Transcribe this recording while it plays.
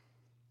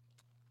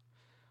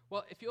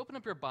Well, if you open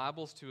up your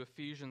Bibles to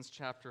Ephesians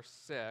chapter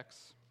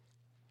 6,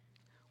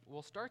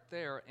 we'll start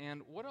there,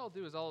 and what I'll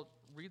do is I'll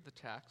read the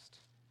text,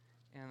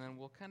 and then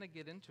we'll kind of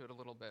get into it a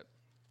little bit.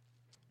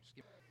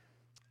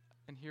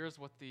 And here's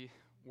what the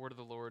word of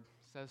the Lord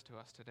says to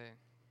us today.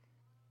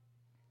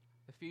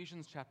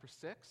 Ephesians chapter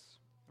 6,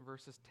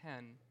 verses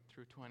 10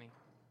 through 20.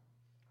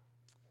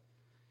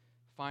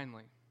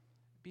 Finally,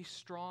 be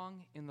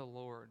strong in the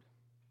Lord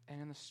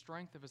and in the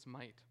strength of his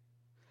might.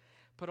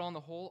 Put on the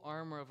whole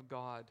armor of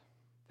God,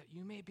 that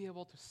you may be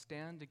able to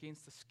stand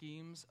against the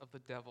schemes of the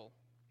devil.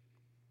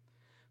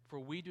 For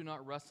we do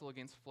not wrestle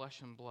against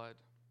flesh and blood,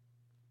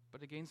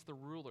 but against the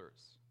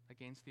rulers,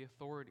 against the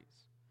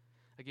authorities,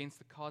 against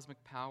the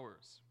cosmic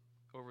powers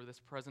over this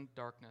present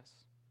darkness,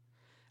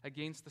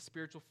 against the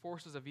spiritual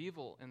forces of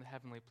evil in the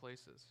heavenly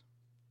places.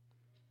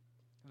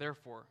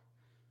 Therefore,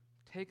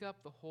 take up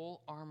the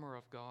whole armor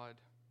of God,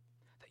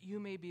 that you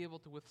may be able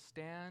to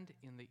withstand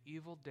in the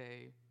evil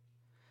day,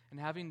 and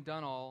having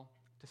done all,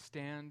 to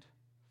stand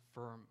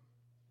firm.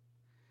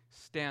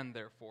 Stand,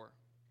 therefore,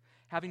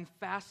 having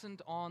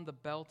fastened on the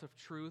belt of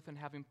truth and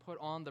having put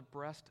on the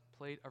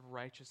breastplate of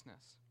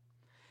righteousness,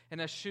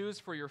 and as shoes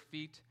for your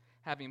feet,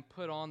 having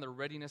put on the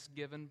readiness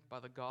given by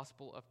the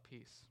gospel of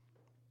peace.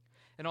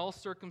 In all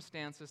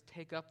circumstances,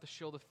 take up the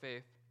shield of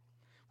faith,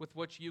 with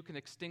which you can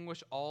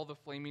extinguish all the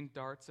flaming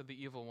darts of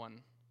the evil one,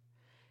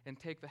 and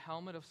take the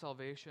helmet of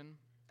salvation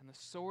and the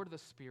sword of the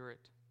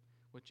Spirit,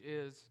 which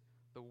is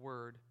the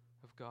word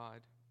of God,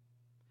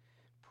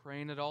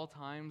 praying at all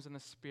times in the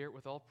Spirit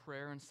with all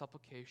prayer and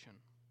supplication.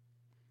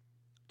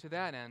 To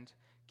that end,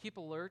 keep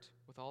alert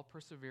with all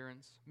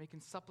perseverance, making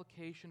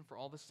supplication for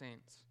all the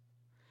saints,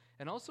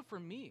 and also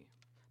for me,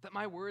 that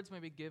my words may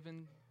be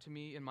given to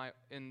me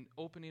in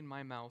opening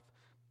my mouth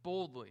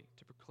boldly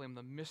to proclaim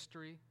the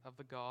mystery of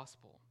the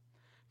gospel,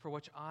 for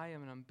which I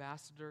am an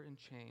ambassador in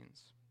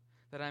chains,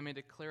 that I may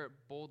declare it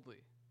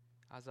boldly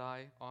as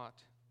I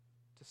ought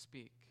to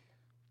speak.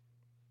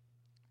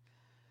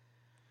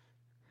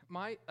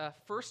 My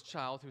first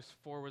child, who's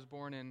 4, was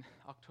born in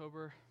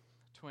October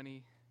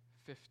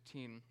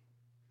 2015.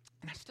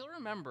 And I still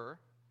remember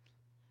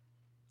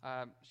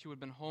she would have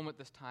been home at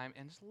this time,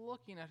 and just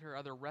looking at her,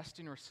 either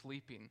resting or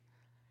sleeping.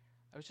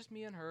 It was just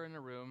me and her in a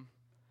room.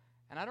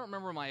 And I don't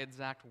remember my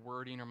exact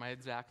wording or my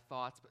exact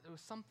thoughts, but it was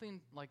something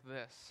like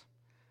this.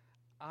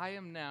 I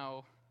am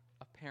now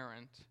a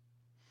parent.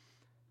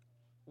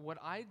 What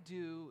I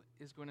do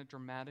is going to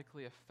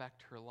dramatically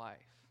affect her life.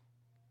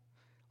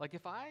 Like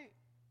if I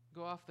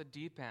go off the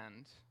deep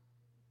end,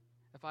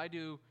 if I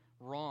do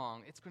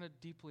wrong, it's going to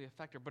deeply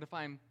affect her. But if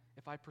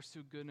I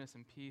pursue goodness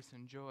and peace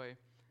and joy,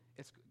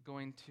 it's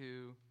going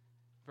to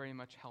very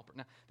much help her.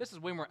 Now, this is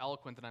way more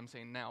eloquent than I'm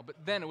saying now,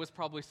 but then it was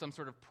probably some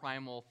sort of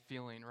primal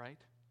feeling, right?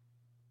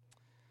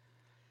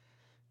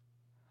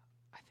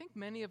 I think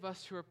many of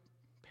us who are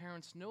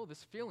parents know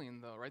this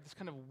feeling, though, right? This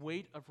kind of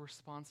weight of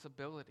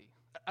responsibility.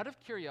 Out of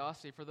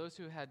curiosity, for those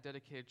who had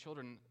dedicated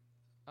children,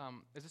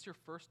 is this your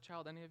first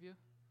child, any of you?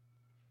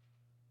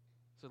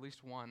 So at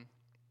least one,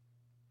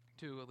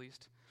 2 at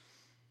least.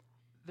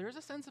 There is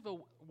a sense of a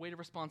weight of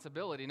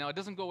responsibility. Now, it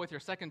doesn't go with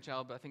your second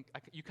child, but I think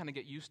you kind of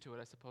get used to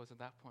it, I suppose, at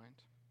that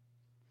point.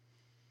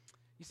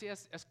 You see,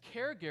 as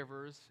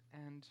caregivers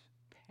and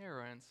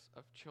parents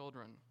of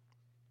children,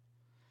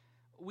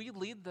 we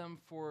lead them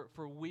for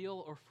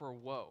weal or for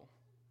woe,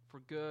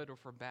 for good or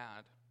for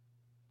bad.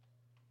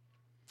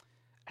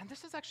 And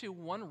this is actually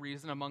one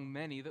reason among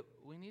many that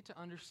we need to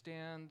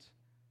understand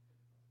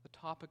the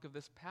topic of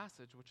this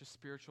passage, which is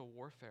spiritual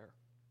warfare.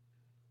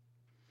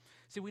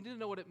 See, we need to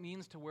know what it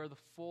means to wear the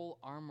full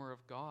armor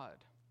of God,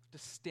 to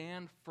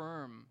stand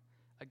firm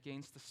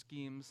against the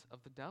schemes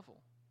of the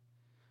devil.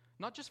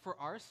 Not just for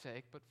our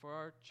sake, but for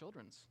our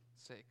children's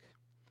sake.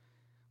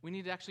 We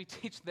need to actually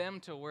teach them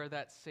to wear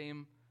that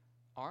same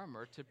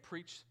armor, to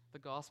preach the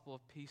gospel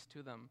of peace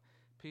to them,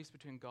 peace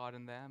between God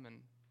and them and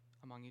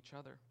among each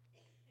other.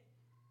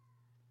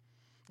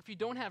 If you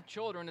don't have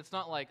children, it's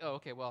not like, oh,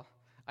 okay, well,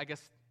 I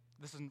guess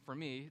this isn't for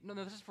me. No,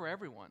 this is for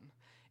everyone.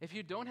 If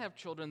you don't have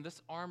children,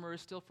 this armor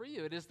is still for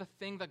you. It is the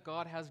thing that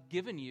God has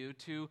given you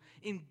to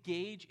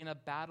engage in a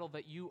battle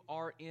that you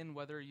are in,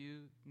 whether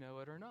you know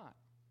it or not.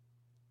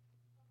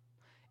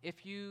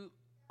 If you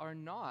are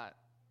not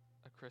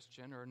a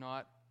Christian or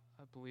not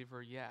a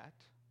believer yet,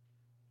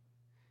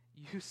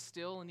 you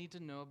still need to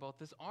know about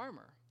this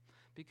armor.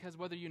 Because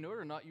whether you know it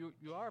or not,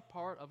 you are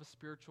part of a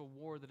spiritual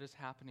war that is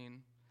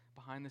happening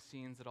behind the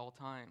scenes at all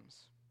times.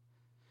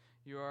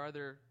 You are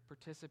either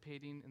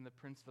participating in the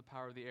prince of the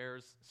power of the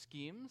air's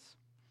schemes,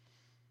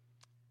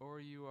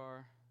 or you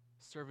are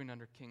serving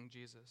under King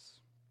Jesus.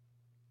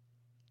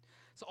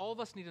 So all of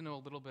us need to know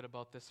a little bit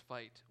about this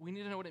fight. We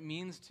need to know what it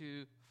means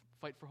to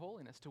fight for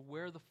holiness, to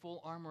wear the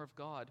full armor of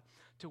God,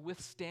 to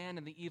withstand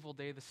in the evil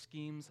day the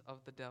schemes of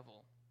the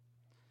devil.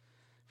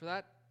 For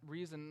that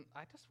reason,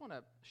 I just want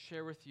to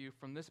share with you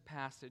from this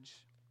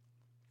passage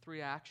 3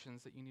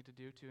 actions that you need to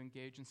do to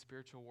engage in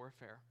spiritual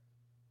warfare.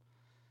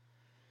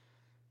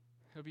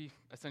 It'll be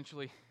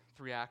essentially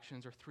 3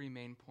 actions or 3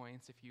 main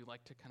points if you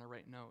like to kind of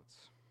write notes.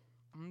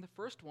 And the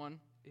first one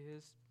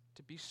is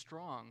to be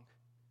strong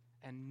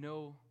and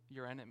know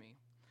your enemy.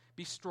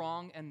 Be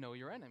strong and know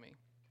your enemy.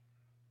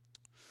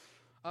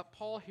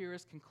 Paul here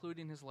is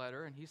concluding his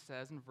letter, and he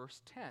says in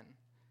verse 10,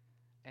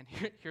 and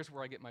here's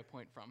where I get my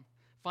point from.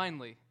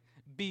 Finally,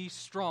 be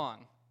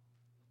strong.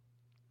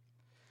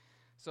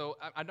 So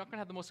I'm not going to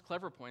have the most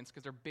clever points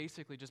because they're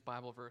basically just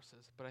Bible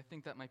verses, but I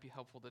think that might be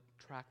helpful to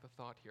track the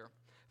thought here.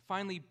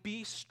 Finally,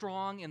 be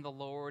strong in the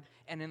Lord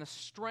and in the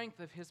strength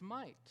of his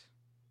might.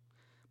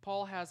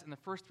 Paul has, in the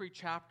first 3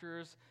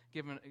 chapters,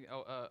 given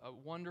a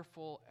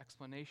wonderful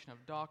explanation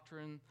of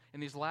doctrine. In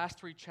these last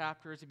 3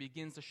 chapters, he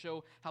begins to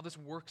show how this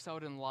works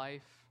out in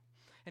life.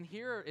 And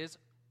here is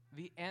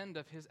the end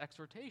of his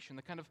exhortation,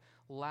 the kind of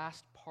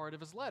last part of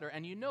his letter.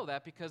 And you know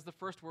that because the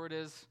first word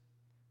is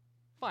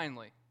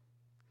finally.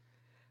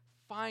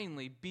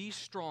 Finally, be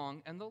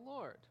strong in the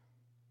Lord.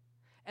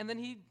 And then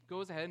he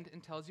goes ahead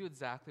and tells you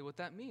exactly what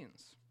that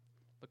means.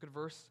 Look at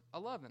verse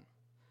 11.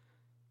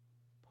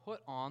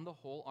 Put on the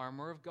whole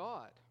armor of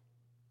God.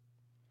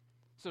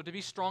 So to be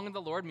strong in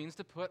the Lord means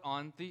to put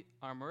on the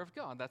armor of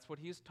God. That's what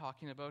he's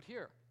talking about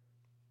here.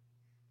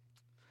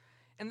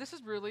 And this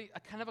is really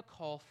a kind of a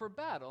call for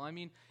battle. I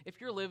mean,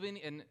 if you're living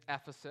in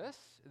Ephesus,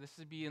 this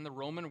would be in the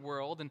Roman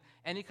world, and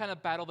any kind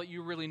of battle that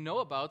you really know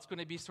about is going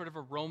to be sort of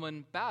a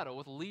Roman battle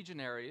with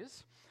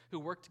legionaries who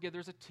work together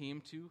as a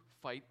team to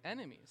fight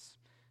enemies.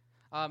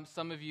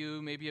 Some of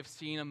you maybe have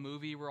seen a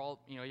movie where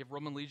you have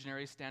Roman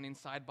legionaries standing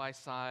side by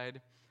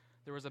side.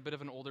 There was a bit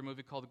of an older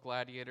movie called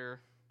Gladiator.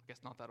 I guess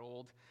not that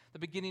old. The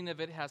beginning of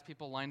it has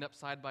people lined up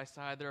side by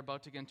side. They're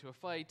about to get into a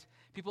fight.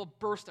 People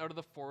burst out of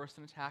the forest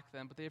and attack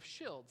them, but they have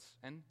shields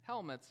and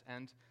helmets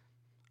and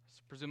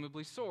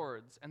presumably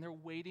swords, and they're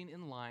waiting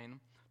in line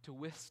to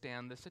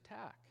withstand this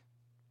attack,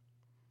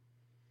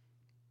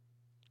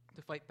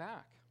 to fight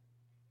back.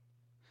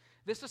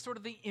 This is sort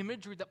of the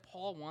imagery that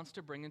Paul wants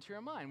to bring into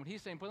your mind. When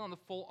he's saying put on the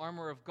full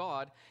armor of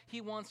God,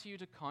 he wants you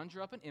to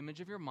conjure up an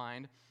image of your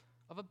mind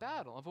of a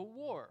battle, of a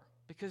war,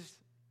 because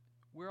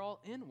we're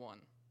all in one.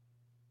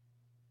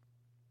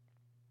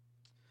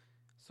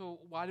 So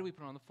why do we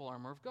put on the full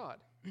armor of God?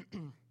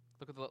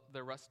 Look at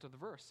the rest of the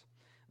verse.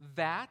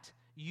 That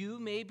you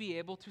may be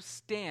able to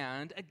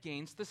stand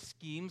against the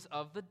schemes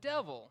of the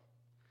devil.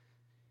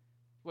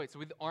 Wait, so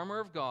the armor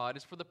of God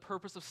is for the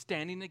purpose of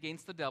standing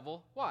against the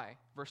devil. Why?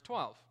 Verse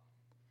 12.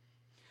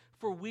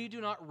 For we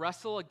do not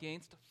wrestle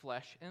against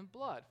flesh and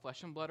blood.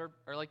 Flesh and blood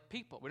are like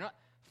people. We're not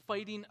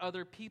fighting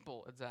other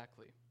people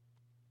exactly.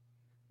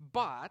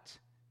 But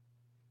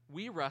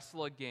we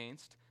wrestle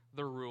against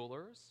the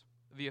rulers,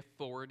 the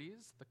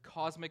authorities, the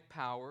cosmic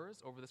powers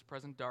over this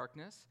present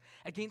darkness,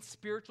 against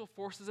spiritual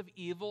forces of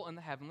evil in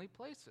the heavenly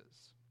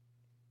places.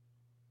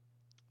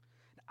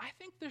 Now, I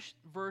think this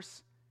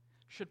verse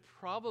should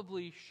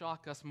probably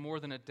shock us more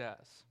than it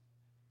does.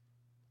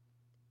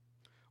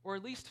 Or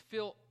at least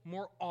feel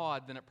more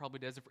odd than it probably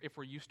does if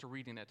we're used to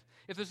reading it.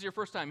 If this is your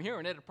first time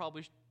hearing it, it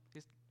probably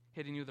is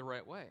hitting you the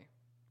right way.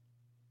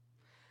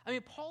 I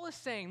mean, Paul is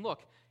saying,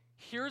 look,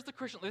 here's the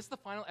Christian, this is the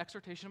final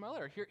exhortation of my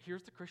letter.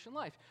 Here's the Christian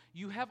life.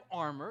 You have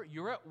armor,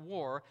 you're at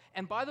war,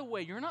 and by the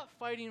way, you're not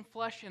fighting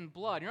flesh and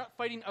blood, you're not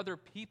fighting other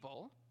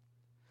people,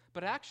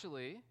 but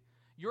actually,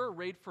 you're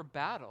arrayed for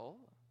battle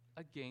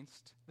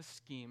against the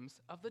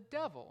schemes of the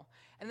devil.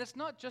 And it's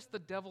not just the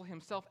devil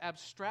himself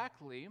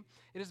abstractly,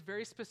 it is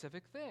very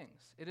specific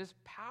things. It is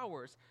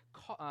powers,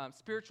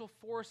 spiritual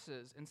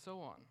forces, and so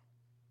on.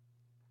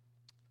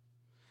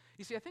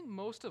 You see, I think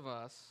most of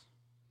us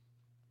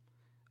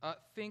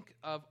think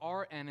of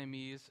our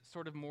enemies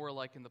sort of more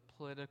like in the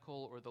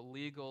political or the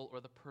legal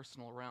or the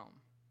personal realm.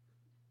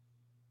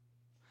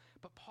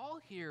 But Paul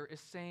here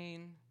is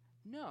saying,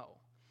 no,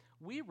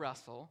 we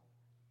wrestle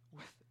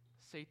with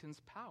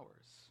Satan's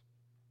powers,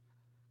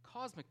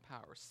 cosmic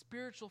powers,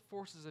 spiritual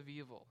forces of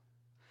evil.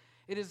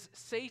 It is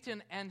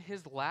Satan and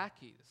his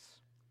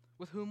lackeys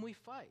with whom we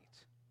fight.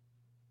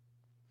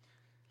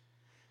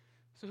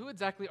 So who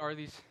exactly are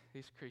these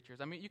creatures?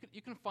 I mean,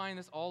 you can find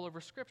this all over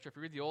Scripture. If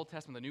you read the Old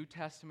Testament, the New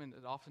Testament,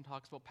 it often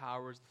talks about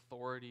powers,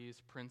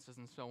 authorities, princes,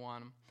 and so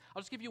on.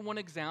 I'll just give you one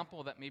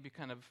example that maybe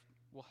kind of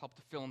will help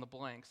to fill in the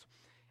blanks.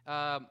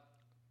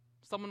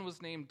 Someone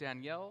was named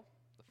Daniel,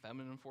 the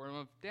feminine form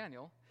of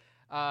Daniel,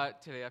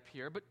 today up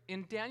here. But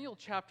in Daniel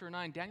chapter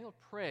 9, Daniel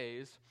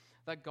prays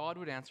that God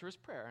would answer his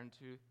prayer and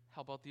to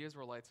help out the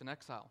Israelites in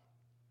exile.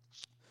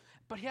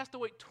 But he has to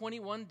wait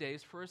 21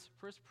 days for his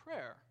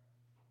prayer.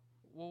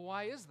 Well,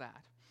 why is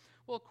that?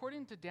 Well,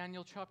 according to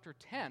Daniel chapter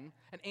 10,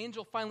 an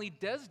angel finally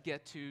does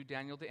get to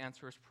Daniel to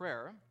answer his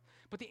prayer,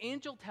 but the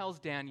angel tells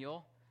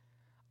Daniel,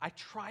 I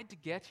tried to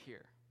get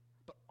here,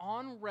 but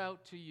en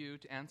route to you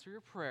to answer your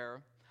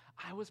prayer,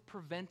 I was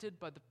prevented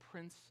by the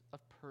prince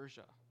of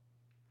Persia.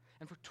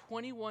 And for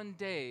 21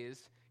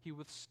 days, he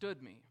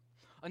withstood me,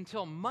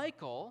 until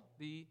Michael,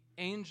 the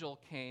angel,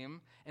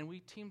 came, and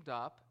we teamed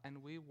up,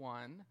 and we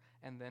won,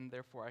 and then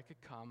therefore I could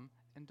come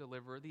and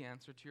deliver the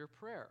answer to your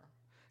prayer.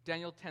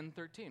 Daniel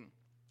 10:13.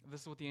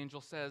 This is what the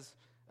angel says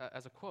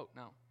as a quote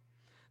now.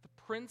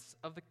 The prince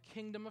of the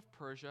kingdom of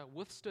Persia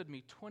withstood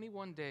me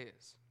 21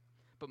 days,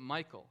 but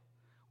Michael,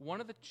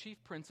 one of the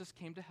chief princes,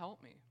 came to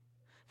help me,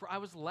 for I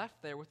was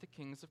left there with the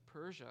kings of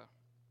Persia.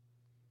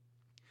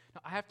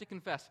 Now, I have to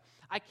confess,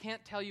 I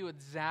can't tell you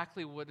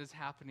exactly what is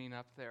happening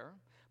up there,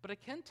 but I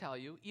can tell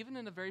you, even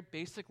in a very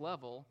basic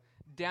level,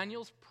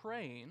 Daniel's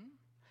praying,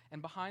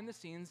 and behind the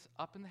scenes,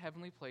 up in the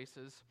heavenly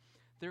places,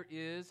 there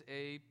is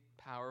a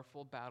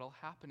powerful battle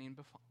happening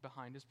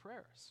behind his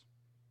prayers.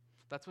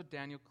 That's what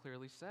Daniel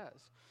clearly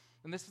says.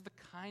 And this is the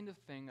kind of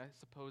thing, I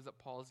suppose, that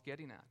Paul is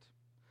getting at.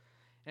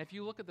 And if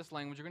you look at this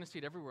language, you're going to see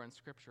it everywhere in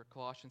Scripture,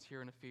 Colossians,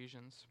 here in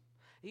Ephesians.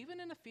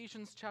 Even in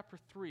Ephesians chapter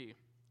 3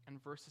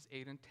 and verses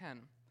 8 and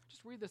 10.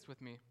 Just read this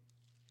with me.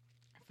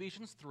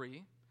 Ephesians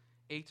 3,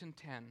 8 and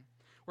 10,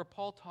 where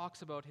Paul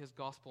talks about his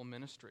gospel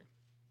ministry.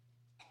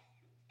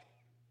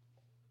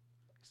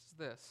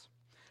 This,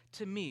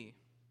 to me,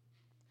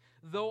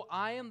 though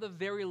I am the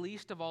very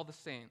least of all the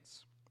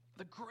saints,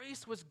 the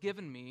grace was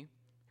given me,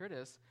 here it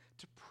is,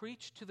 to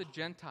preach to the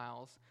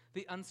Gentiles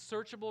the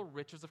unsearchable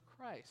riches of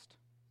Christ,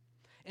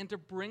 and to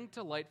bring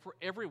to light for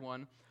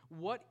everyone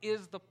what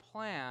is the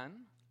plan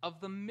of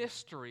the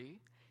mystery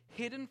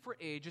hidden for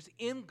ages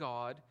in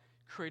God,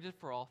 created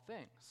for all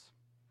things.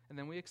 And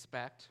then we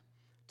expect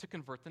to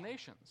convert the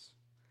nations.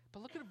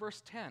 But look at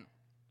verse 10.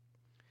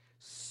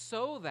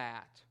 So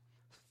that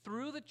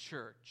through the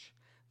church,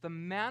 the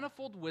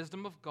manifold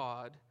wisdom of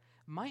God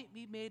might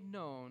be made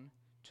known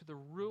to the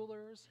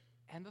rulers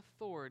and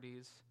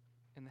authorities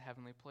in the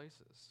heavenly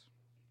places.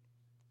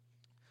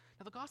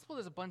 Now, the gospel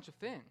is a bunch of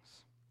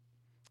things.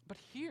 But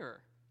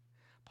here,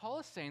 Paul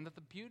is saying that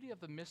the beauty of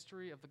the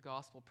mystery of the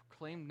gospel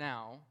proclaimed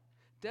now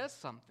does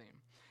something.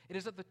 It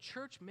is that the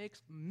church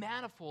makes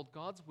manifold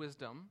God's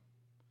wisdom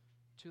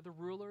to the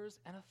rulers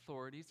and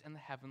authorities in the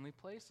heavenly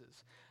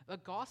places. The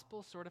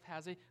gospel sort of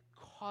has a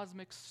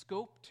cosmic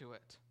scope to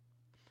it.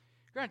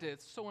 Granted,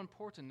 it's so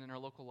important in our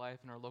local life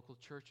and our local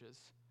churches,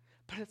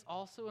 but it's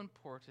also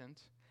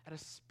important at a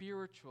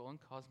spiritual and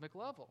cosmic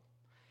level.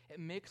 It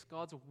makes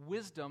God's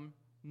wisdom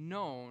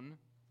known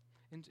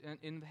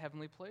in the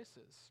heavenly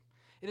places.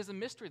 It is a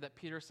mystery that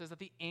Peter says that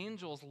the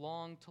angels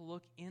long to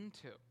look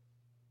into.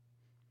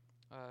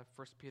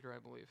 1 Peter, I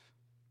believe.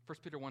 1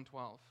 Peter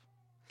 1:12.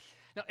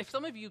 Now, if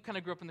some of you kind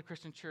of grew up in the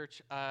Christian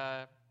church,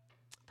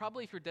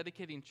 probably if you're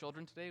dedicating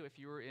children today, if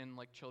you were in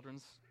like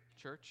children's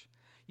church,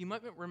 you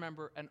might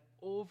remember an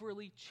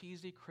overly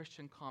cheesy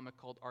Christian comic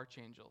called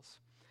Archangels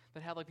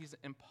that had like these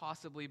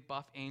impossibly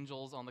buff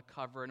angels on the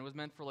cover, and it was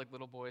meant for like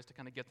little boys to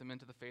kind of get them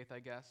into the faith, I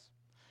guess.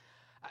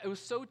 It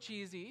was so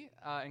cheesy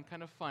and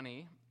kind of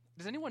funny.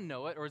 Does anyone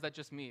know it, or is that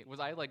just me?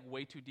 Was I like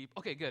way too deep?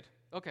 Okay, good.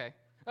 Okay.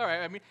 All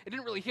right. I mean, it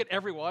didn't really hit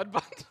everyone,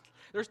 but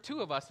there's two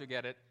of us who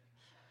get it.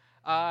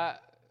 Well,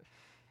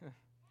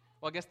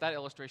 I guess that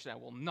illustration I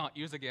will not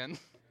use again.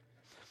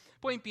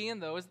 Point being,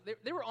 though, is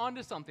they were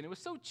onto something. It was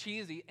so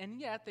cheesy,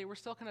 and yet they were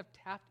still kind of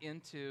tapped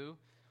into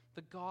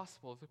the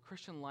gospel, the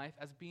Christian life,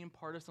 as being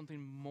part of something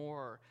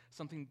more,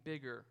 something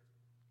bigger.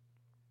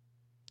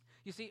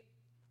 You see,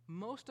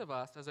 most of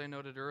us, as I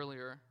noted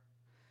earlier,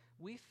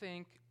 we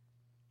think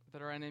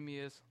that our enemy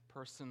is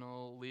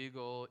personal,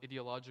 legal,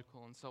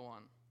 ideological, and so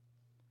on.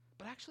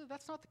 But actually,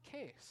 that's not the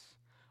case.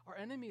 Our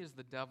enemy is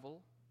the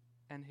devil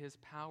and his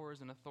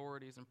powers and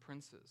authorities and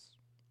princes.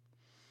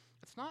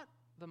 It's not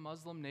the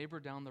Muslim neighbor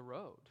down the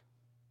road.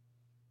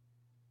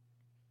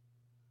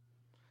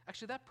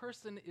 Actually, that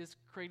person is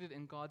created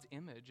in God's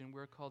image, and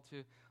we're called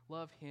to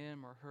love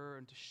him or her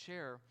and to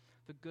share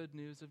the good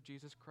news of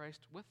Jesus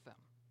Christ with them.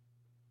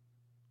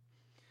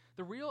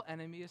 The real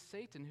enemy is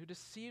Satan, who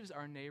deceives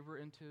our neighbor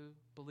into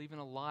believing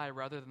a lie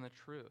rather than the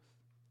truth.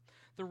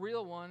 The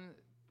real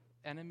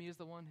enemy is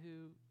the one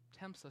who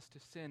tempts us to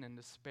sin and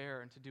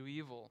despair and to do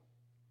evil.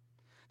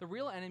 The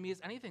real enemy is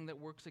anything that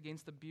works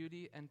against the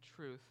beauty and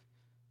truth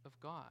of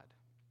God.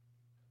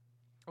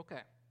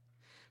 Okay,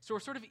 so we're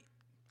sort of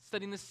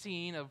studying the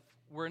scene of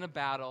we're in a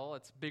battle.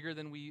 It's bigger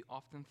than we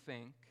often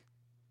think.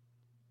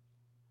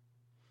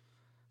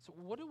 So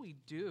what do we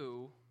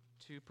do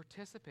to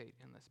participate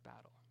in this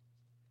battle?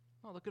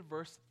 Well, look at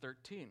verse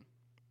 13.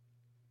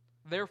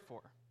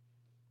 Therefore,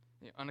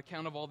 on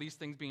account of all these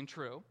things being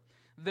true,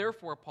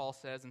 therefore, Paul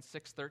says in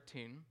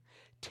 6:13,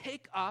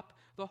 take up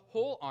the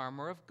whole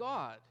armor of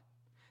God,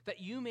 that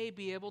you may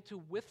be able to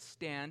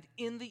withstand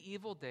in the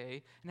evil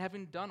day, and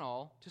having done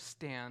all, to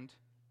stand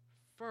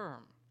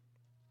firm.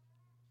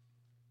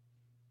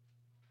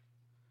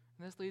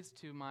 And this leads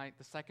to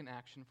the second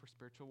action for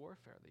spiritual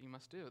warfare that you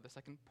must do, the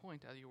second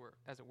point,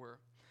 as it were.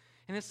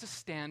 And it's to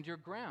stand your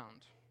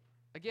ground.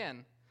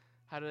 Again,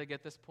 how did I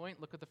get this point?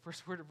 Look at the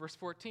first word of verse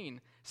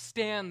 14.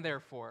 Stand,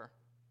 therefore.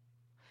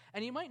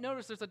 And you might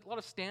notice there's a lot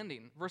of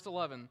standing. Verse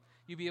 11,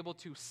 you'll be able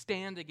to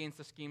stand against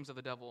the schemes of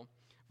the devil.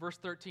 Verse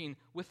 13,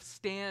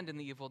 withstand in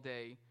the evil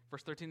day.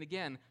 Verse 13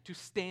 again, to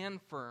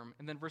stand firm.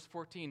 And then verse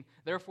 14,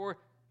 therefore,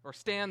 or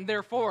stand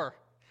therefore.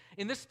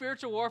 In this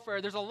spiritual warfare,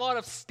 there's a lot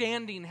of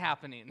standing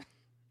happening.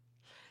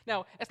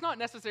 Now, it's not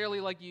necessarily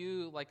like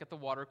at the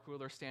water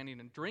cooler standing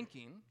and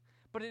drinking,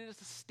 but it is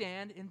to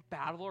stand in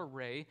battle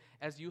array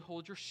as you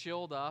hold your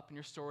shield up and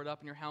your sword up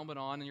and your helmet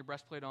on and your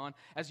breastplate on,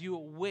 as you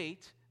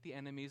await the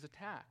enemy's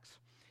attacks.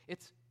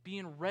 It's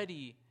being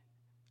ready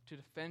to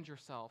defend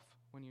yourself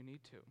when you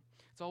need to.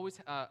 It's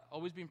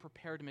always being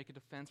prepared to make a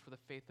defense for the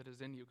faith that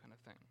is in you, kind of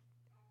thing.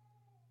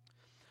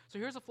 So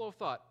here's a flow of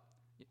thought.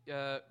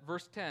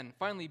 Verse 10,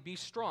 finally, be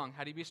strong.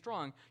 How do you be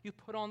strong? You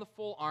put on the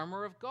full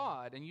armor of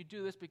God, and you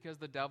do this because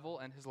the devil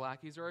and his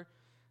lackeys are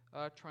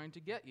trying to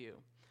get you.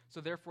 So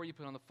therefore, you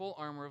put on the full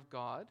armor of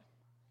God,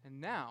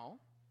 and now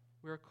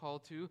we are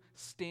called to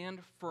stand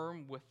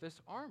firm with this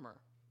armor.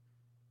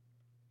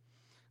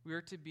 We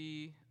are to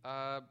be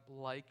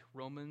like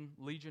Roman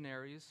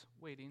legionaries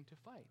waiting to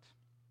fight.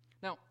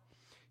 Now,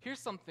 here's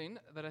something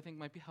that I think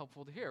might be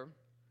helpful to hear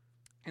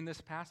in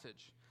this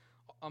passage.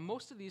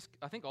 Most of these,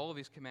 I think all of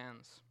these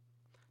commands,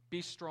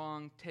 be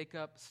strong, take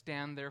up,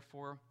 stand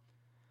therefore,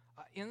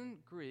 in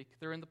Greek,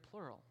 they're in the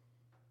plural.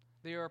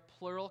 They are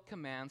plural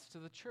commands to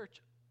the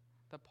church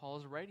that Paul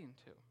is writing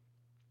to.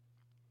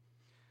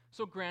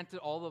 So granted,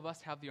 all of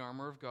us have the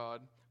armor of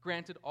God.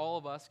 Granted, all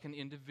of us can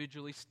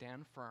individually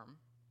stand firm.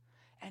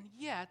 And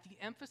yet,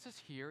 the emphasis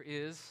here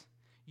is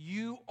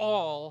you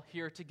all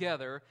here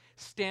together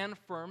stand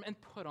firm and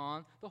put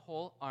on the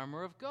whole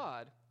armor of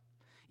God.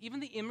 Even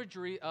the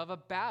imagery of a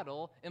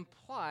battle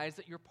implies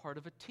that you're part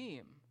of a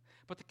team.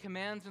 But the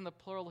commands in the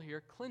plural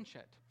here clinch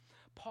it.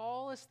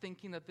 Paul is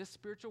thinking that this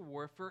spiritual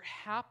warfare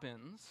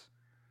happens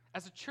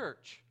as a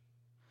church.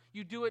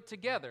 You do it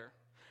together.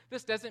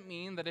 This doesn't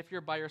mean that if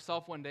you're by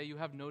yourself one day, you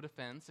have no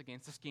defense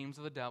against the schemes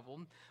of the devil,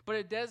 but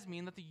it does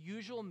mean that the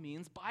usual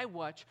means by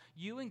which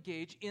you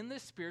engage in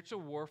this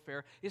spiritual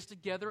warfare is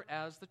together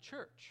as the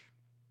church.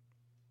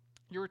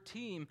 You're a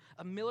team,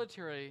 a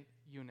military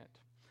unit.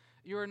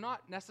 You are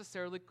not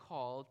necessarily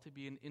called to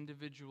be an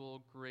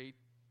individual great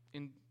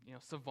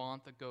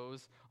savant that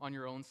goes on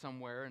your own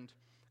somewhere and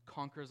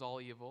conquers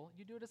all evil.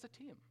 You do it as a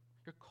team.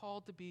 You're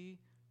called to be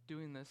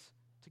doing this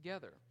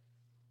together.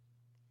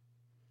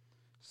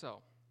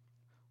 So,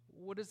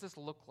 what does this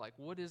look like?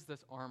 What is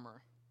this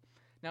armor?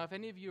 Now, if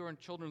any of you are in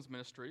children's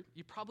ministry,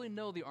 you probably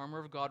know the armor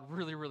of God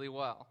really, really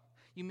well.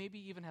 You maybe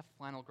even have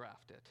flannel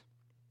graphed it.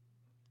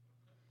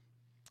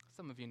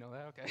 Some of you know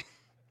that, okay.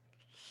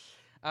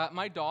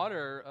 My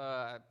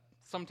daughter,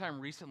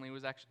 sometime recently,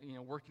 was actually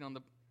working on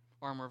the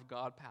armor of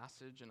God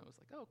passage, and it was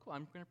like, oh, cool,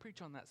 I'm going to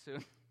preach on that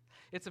soon.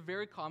 It's a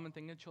very common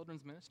thing in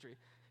children's ministry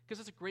because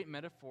it's a great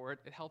metaphor.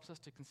 It helps us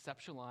to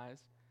conceptualize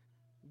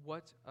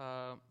what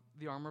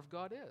the armor of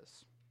God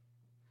is.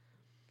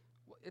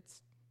 Well,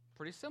 it's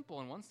pretty simple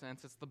in one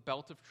sense. It's the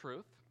belt of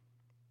truth.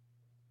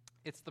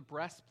 It's the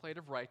breastplate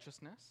of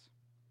righteousness.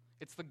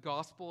 It's the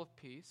gospel of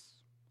peace.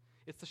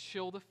 It's the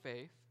shield of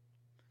faith.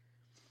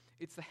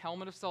 It's the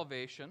helmet of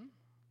salvation.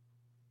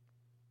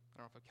 I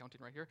don't know if I'm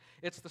counting right here.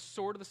 It's the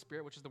sword of the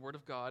Spirit, which is the word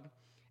of God.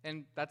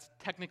 And that's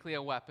technically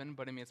a weapon,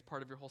 but I mean, it's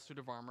part of your whole suit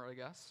of armor, I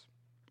guess.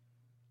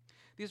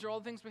 These are all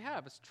the things we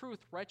have. It's truth,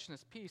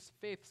 righteousness, peace,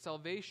 faith,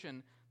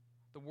 salvation,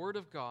 the word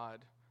of God,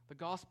 the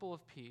gospel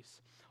of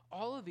peace.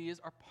 All of these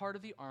are part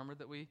of the armor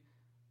that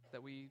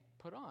we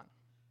put on.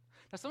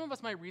 Now, some of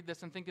us might read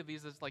this and think of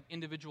these as like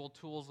individual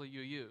tools that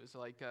you use,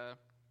 like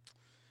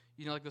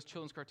those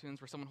children's cartoons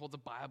where someone holds a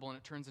Bible and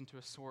it turns into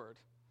a sword,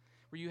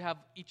 where you have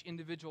each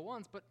individual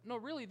ones. But no,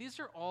 really,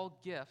 these are all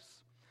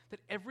gifts that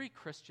every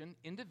Christian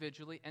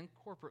individually and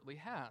corporately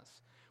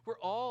has. We're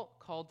all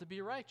called to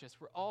be righteous.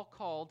 We're all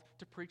called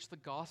to preach the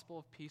gospel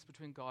of peace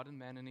between God and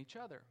men and each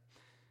other.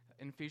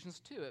 In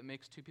Ephesians 2, it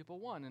makes two people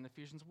one. In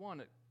Ephesians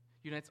 1, it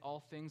unites all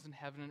things in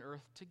heaven and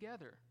earth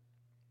together.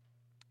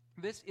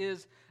 This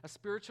is a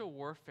spiritual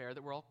warfare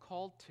that we're all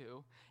called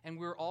to, and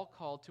we're all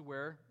called to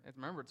wear, and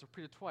remember, it's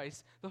repeated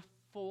twice, the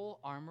full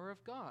armor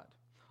of God.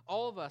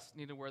 All of us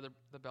need to wear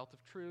the belt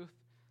of truth,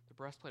 the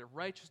breastplate of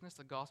righteousness,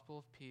 the gospel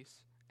of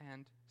peace,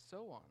 and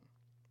so on.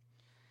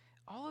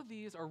 All of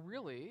these are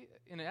really,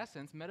 in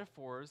essence,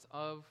 metaphors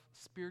of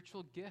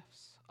spiritual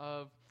gifts,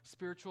 of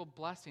spiritual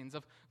blessings,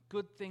 of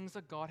good things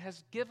that God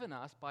has given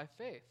us by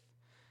faith.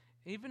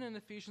 Even in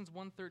Ephesians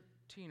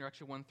 1:13, or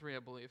actually 1:3, I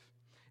believe,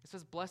 it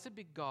says, "Blessed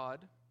be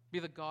God, be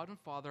the God and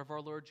Father of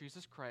our Lord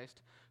Jesus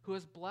Christ, who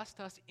has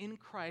blessed us in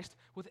Christ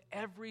with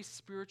every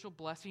spiritual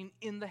blessing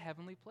in the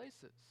heavenly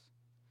places."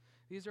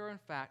 These are, in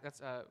fact,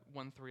 that's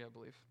 1:3, I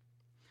believe.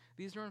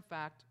 These are, in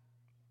fact,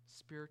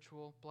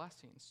 spiritual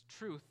blessings.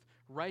 Truth,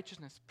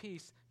 righteousness,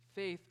 peace,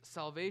 faith,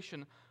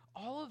 salvation.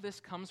 All of this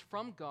comes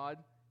from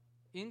God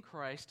in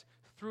Christ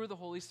through the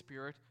Holy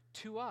Spirit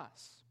to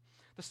us.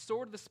 The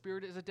sword of the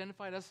Spirit is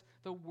identified as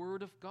the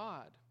Word of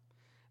God.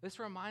 This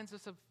reminds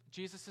us of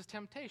Jesus'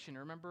 temptation.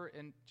 Remember,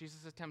 in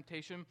Jesus'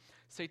 temptation,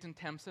 Satan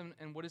tempts him,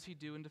 and what does he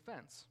do in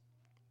defense?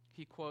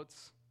 He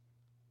quotes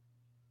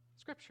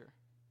Scripture.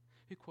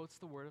 He quotes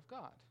the Word of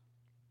God.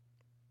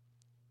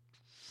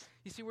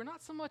 You see, we're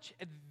not so much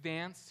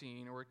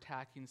advancing or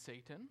attacking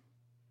Satan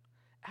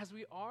as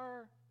we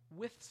are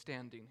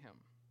withstanding him.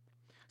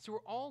 So we're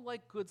all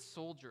like good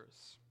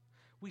soldiers.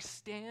 We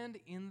stand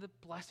in the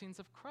blessings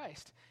of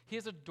Christ. He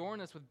has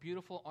adorned us with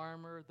beautiful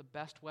armor, the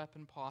best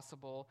weapon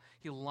possible.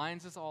 He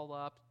lines us all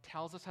up,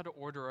 tells us how to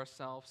order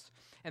ourselves,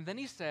 and then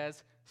he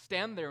says,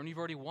 stand there and you've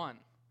already won.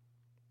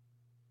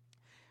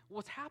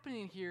 what's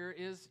happening here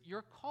is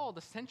you're called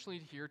essentially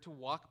here to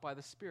walk by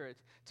the Spirit,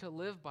 to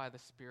live by the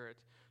Spirit,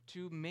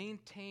 to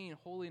maintain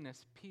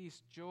holiness,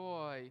 peace,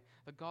 joy,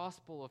 the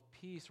gospel of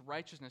peace,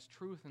 righteousness,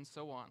 truth, and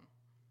so on.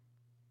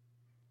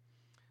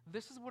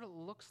 This is what it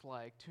looks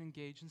like to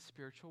engage in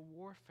spiritual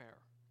warfare.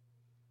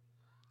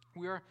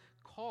 We are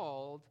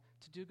called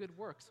to do good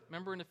works.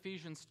 Remember in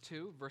Ephesians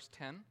 2, verse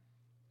 10?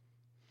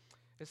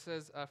 It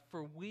says,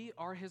 "For we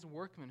are his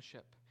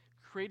workmanship,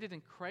 created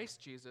in Christ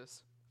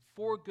Jesus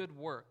for good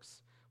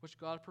works, which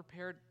God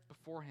prepared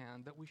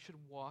beforehand that we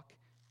should walk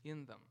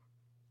in them."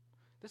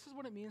 This is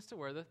what it means to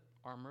wear the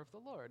armor of the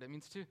Lord. It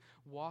means to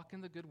walk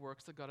in the good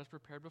works that God has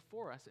prepared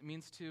before us. It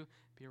means to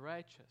be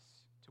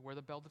righteous, to wear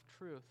the belt of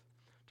truth,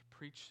 to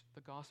preach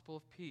the gospel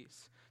of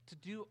peace, to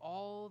do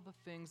all the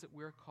things that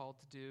we're called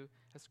to do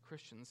as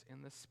Christians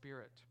in the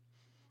Spirit.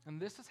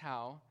 And this is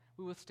how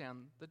we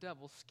withstand the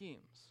devil's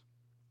schemes.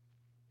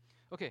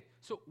 Okay,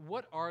 so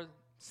what are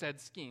said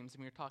schemes? I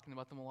mean, you're talking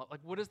about them a lot.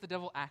 Like, what is the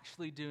devil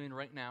actually doing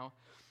right now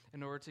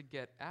in order to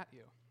get at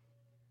you?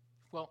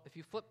 Well, if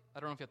you flip, I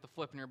don't know if you have to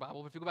flip in your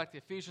Bible, but if you go back to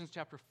Ephesians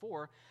chapter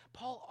 4,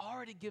 Paul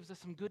already gives us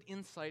some good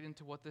insight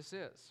into what this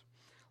is.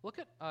 Look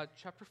at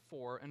chapter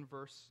 4 and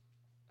verse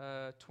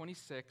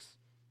 26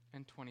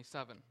 and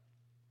 27.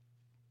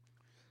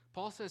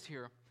 Paul says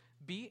here,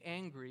 "Be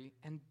angry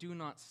and do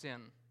not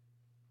sin."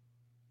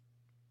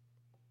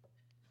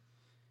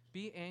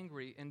 Be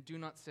angry and do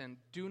not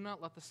sin. Do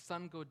not let the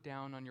sun go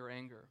down on your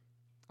anger.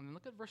 And then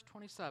look at verse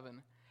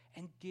 27.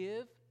 "And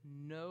give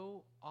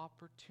no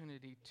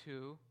opportunity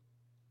to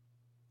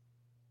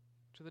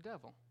the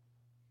devil."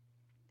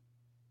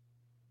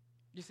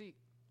 You see,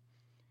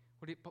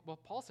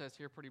 what Paul says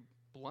here pretty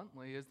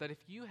bluntly is that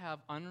if you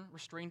have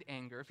unrestrained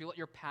anger, if you let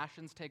your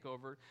passions take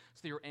over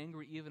so that you're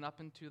angry even up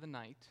into the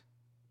night,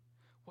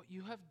 what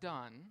you have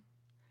done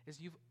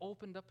is you've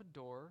opened up a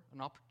door,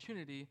 an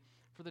opportunity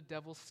for the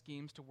devil's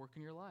schemes to work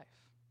in your life.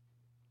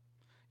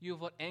 You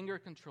have let anger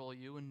control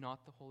you and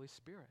not the Holy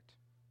Spirit.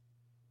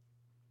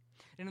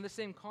 And in the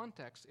same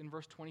context, in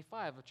verse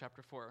 25 of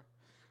chapter 4,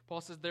 Paul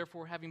says,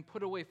 "Therefore, having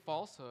put away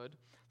falsehood,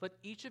 let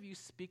each of you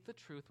speak the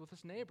truth with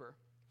his neighbor,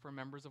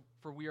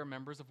 for we are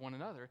members of one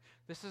another."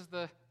 This is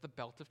the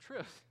belt of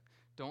truth.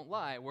 Don't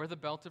lie. Wear the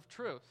belt of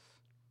truth.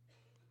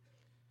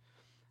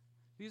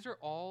 These are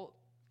all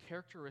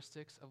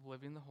characteristics of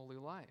living the holy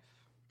life.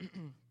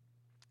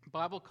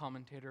 Bible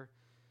commentator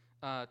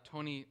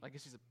Tony, I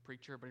guess he's a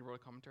preacher, but he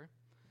wrote a commentary,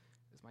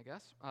 is my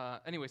guess.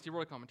 Anyways, he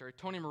wrote a commentary.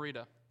 Tony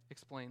Merida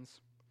explains,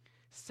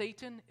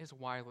 "Satan is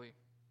wily,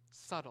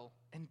 subtle,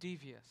 and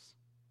devious.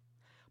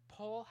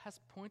 Paul has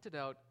pointed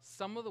out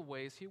some of the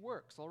ways he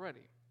works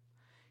already.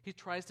 He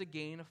tries to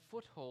gain a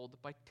foothold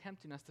by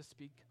tempting us to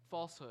speak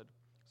falsehood."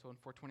 So in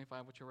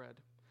 425, what you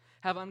read.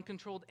 "Have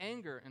uncontrolled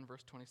anger," in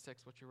verse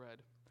 26, what you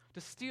read.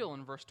 "To steal,"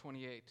 in verse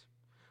 28.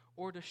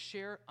 Or to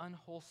share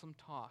unwholesome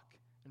talk,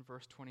 in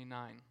verse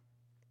 29.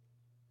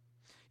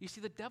 You see,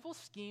 the devil's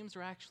schemes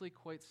are actually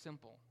quite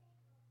simple.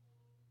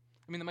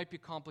 I mean, they might be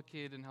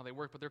complicated in how they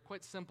work, but they're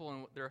quite simple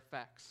in their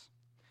effects.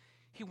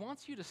 He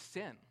wants you to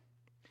sin.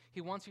 He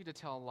wants you to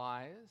tell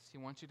lies. He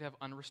wants you to have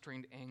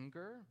unrestrained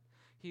anger.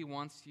 He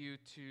wants you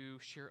to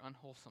share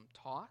unwholesome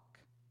talk.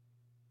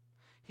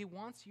 He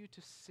wants you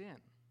to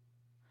sin.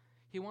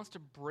 He wants to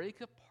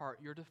break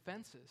apart your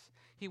defenses.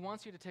 He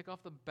wants you to take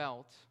off the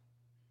belt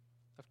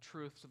of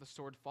truth so the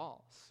sword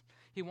falls.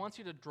 He wants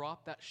you to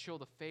drop that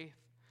shield of faith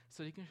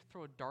so he can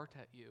throw a dart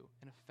at you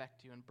and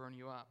affect you and burn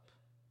you up.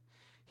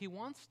 He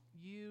wants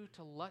you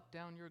to let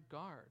down your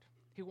guard.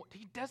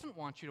 He doesn't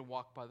want you to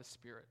walk by the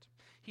Spirit.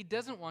 He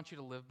doesn't want you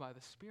to live by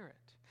the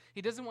Spirit.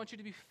 He doesn't want you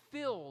to be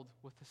filled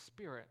with the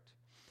Spirit.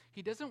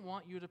 He doesn't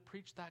want you to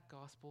preach that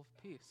gospel of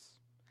peace.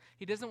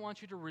 He doesn't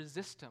want you to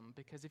resist him,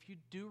 because if you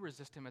do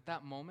resist him at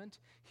that moment,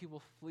 he will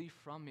flee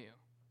from you.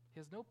 He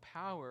has no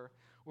power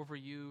over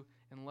you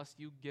unless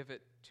you give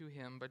it to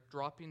him by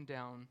dropping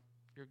down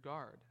your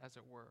guard, as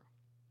it were.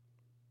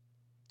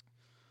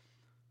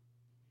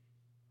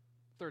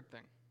 Third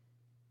thing,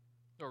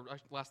 or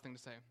last thing to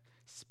say,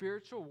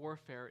 spiritual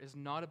warfare is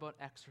not about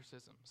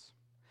exorcisms.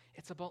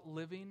 It's about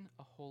living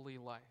a holy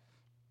life.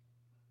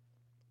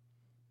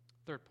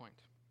 Third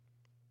point.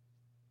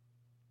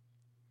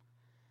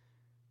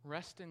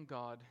 Rest in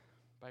God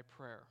by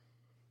prayer.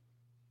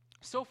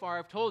 So far,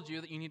 I've told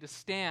you that you need to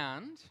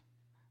stand,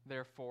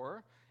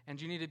 therefore,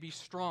 and you need to be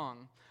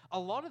strong. A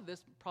lot of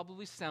this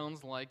probably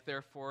sounds like,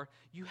 therefore,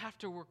 you have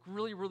to work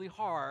really, really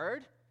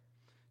hard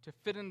to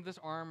fit into this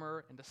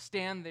armor and to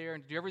stand there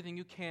and do everything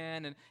you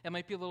can. And it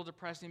might be a little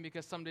depressing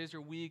because some days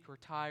you're weak or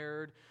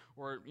tired,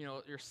 or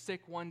you're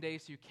sick one day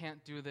so you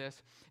can't do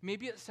this.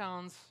 Maybe it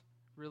sounds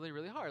really,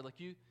 really hard, like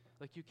you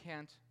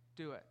can't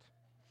do it.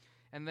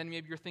 And then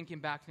maybe you're thinking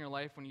back in your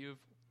life when you've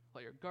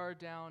let your guard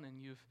down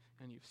and you've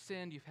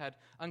sinned, you've had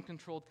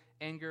uncontrolled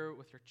anger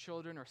with your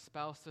children or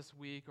spouse this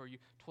week, or you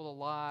told a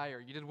lie, or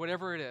you did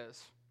whatever it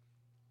is.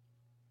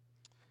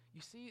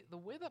 You see, the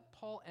way that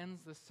Paul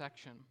ends this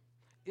section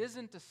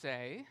isn't to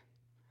say,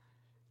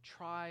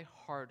 try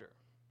harder,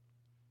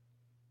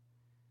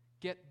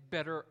 get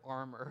better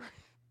armor,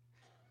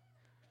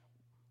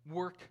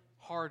 work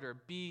harder,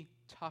 be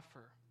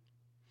tougher.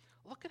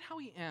 Look at how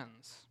he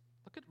ends.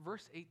 Look at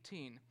verse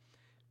 18.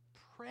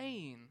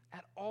 Praying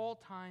at all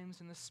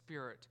times in the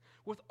Spirit,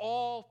 with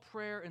all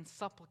prayer and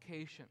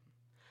supplication.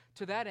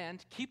 To that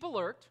end, keep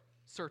alert,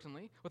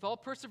 certainly, with all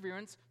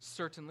perseverance,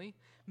 certainly,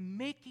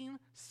 making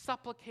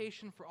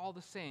supplication for all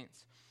the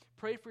saints.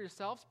 Pray for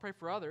yourselves, pray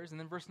for others. And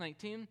then verse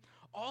 19,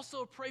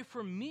 also pray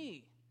for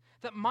me,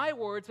 that my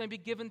words may be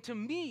given to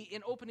me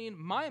in opening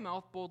my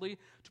mouth boldly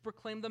to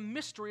proclaim the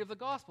mystery of the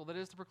gospel, that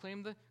is, to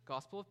proclaim the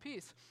gospel of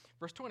peace.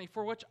 Verse 20,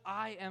 for which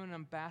I am an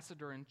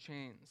ambassador in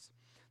chains,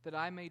 that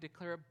I may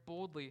declare it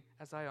boldly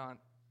as I ought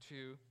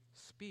to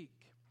speak.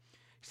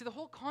 See, the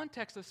whole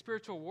context of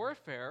spiritual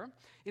warfare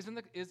is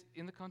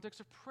in the context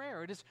of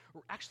prayer. It is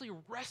actually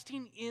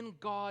resting in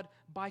God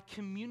by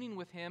communing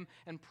with Him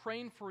and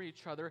praying for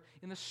each other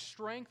in the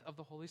strength of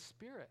the Holy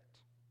Spirit.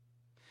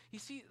 You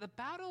see, the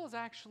battle is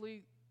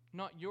actually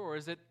not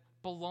yours. It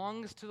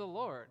belongs to the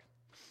Lord.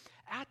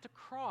 At the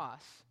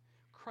cross,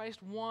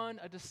 Christ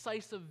won a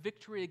decisive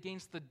victory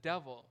against the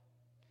devil.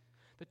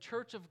 The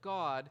church of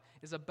God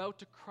is about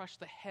to crush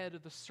the head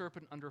of the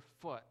serpent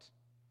underfoot.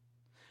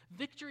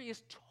 Victory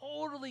is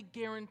totally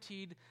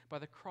guaranteed by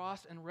the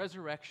cross and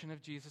resurrection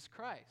of Jesus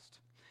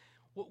Christ.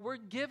 What we're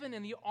given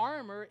in the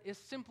armor is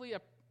simply a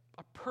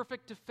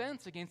perfect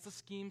defense against the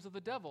schemes of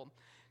the devil.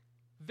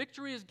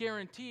 Victory is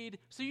guaranteed,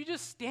 so you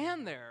just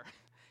stand there.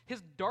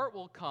 His dart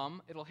will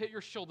come, it'll hit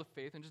your shield of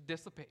faith and just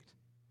dissipate.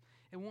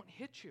 It won't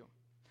hit you.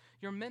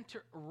 You're meant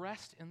to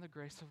rest in the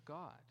grace of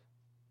God.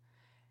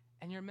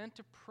 And you're meant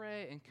to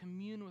pray and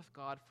commune with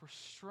God for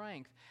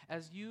strength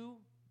as you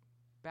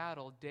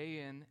battle day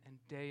in and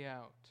day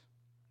out.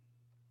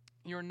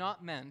 You're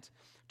not meant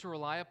to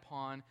rely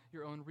upon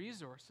your own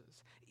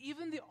resources.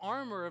 Even the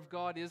armor of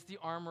God is the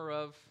armor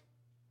of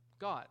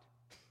God.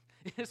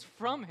 It is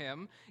from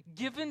Him,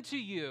 given to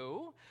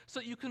you,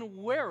 so that you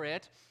can wear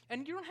it,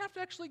 and you don't have to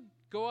actually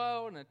go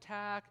out and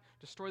attack,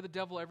 destroy the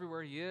devil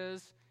everywhere he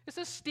is. It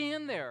says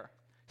stand there.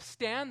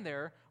 Stand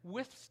there,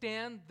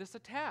 withstand this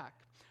attack.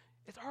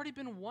 It's already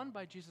been won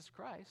by Jesus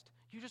Christ.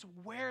 You just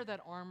wear that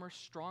armor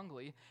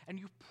strongly, and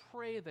you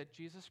pray that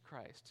Jesus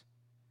Christ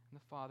and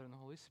the Father and the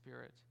Holy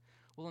Spirit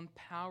will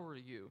empower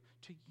you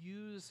to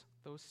use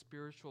those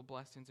spiritual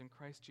blessings in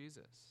Christ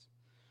Jesus.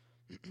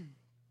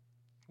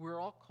 We're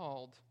all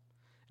called,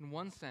 in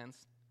one sense,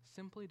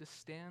 simply to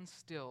stand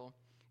still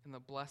in the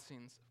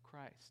blessings of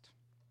Christ.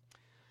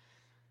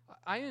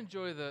 I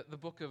enjoy the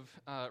book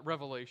of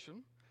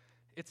Revelation.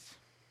 It's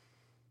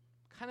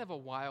kind of a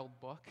wild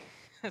book,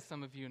 as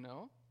some of you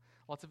know.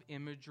 Lots of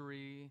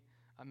imagery,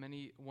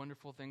 many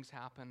wonderful things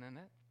happen in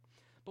it.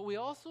 But we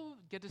also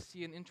get to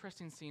see an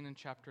interesting scene in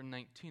chapter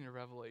 19 of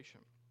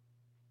Revelation.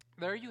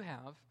 There you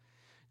have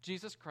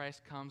Jesus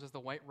Christ comes as the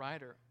white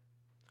rider.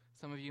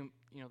 Some of you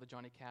know the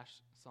Johnny Cash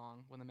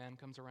song, When the Man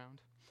Comes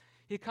Around.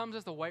 He comes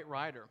as the white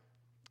rider,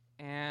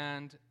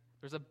 and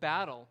there's a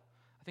battle.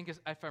 I think, if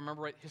I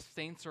remember right, his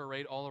saints are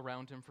arrayed all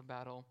around him for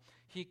battle.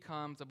 He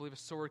comes, I believe a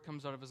sword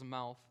comes out of his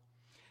mouth.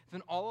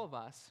 Then all of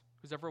us,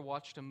 who's ever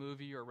watched a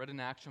movie or read an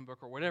action book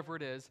or whatever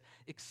it is,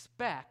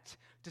 expect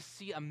to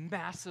see a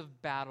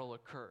massive battle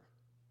occur.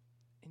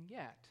 And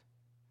yet,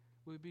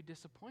 we would be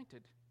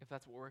disappointed if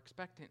that's what we're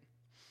expecting.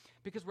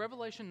 Because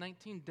Revelation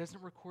 19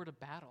 doesn't record a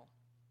battle.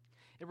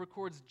 It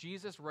records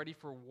Jesus ready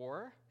for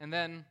war, and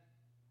then,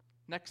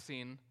 next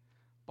scene,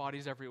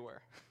 bodies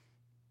everywhere.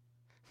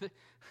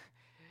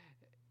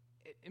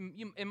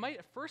 You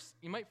might first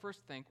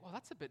think, well,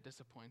 that's a bit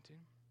disappointing.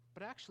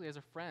 But actually, as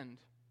a friend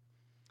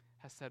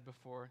has said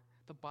before,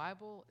 the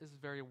Bible is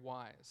very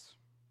wise.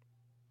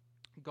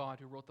 God,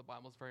 who wrote the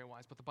Bible, is very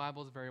wise, but the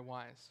Bible is very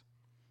wise.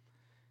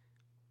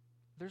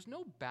 There's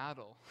no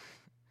battle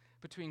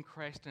between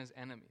Christ and his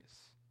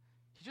enemies.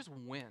 He just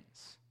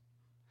wins.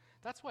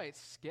 That's why it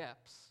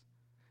skips.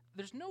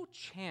 There's no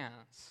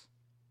chance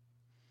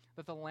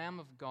that the Lamb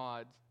of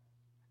God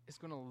is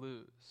going to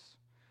lose.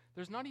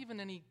 There's not even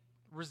any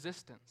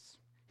resistance.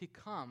 He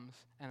comes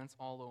and it's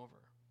all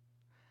over.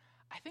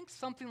 I think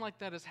something like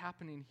that is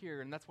happening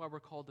here, and that's why we're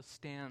called to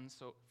stand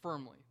so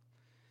firmly.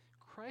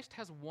 Christ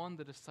has won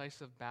the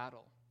decisive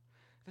battle.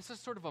 This is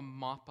sort of a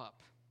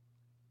mop-up.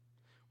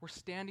 We're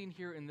standing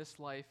here in this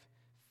life,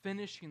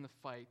 finishing the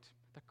fight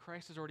that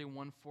Christ has already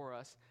won for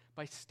us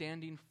by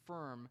standing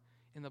firm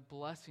in the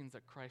blessings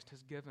that Christ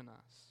has given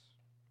us.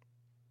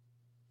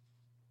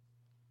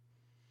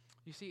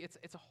 You see,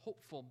 it's a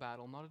hopeful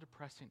battle, not a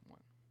depressing one.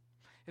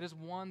 It is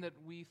one that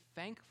we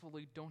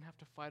thankfully don't have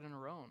to fight on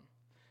our own.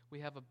 We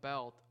have a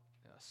belt,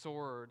 a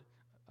sword,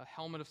 a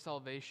helmet of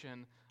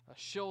salvation, a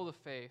shield of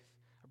faith,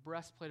 a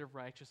breastplate of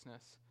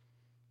righteousness.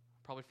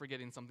 Probably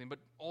forgetting something, but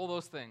all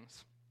those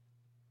things.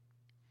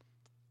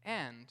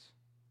 And,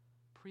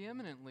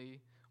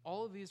 preeminently,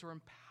 all of these are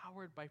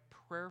empowered by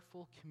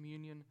prayerful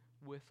communion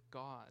with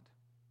God.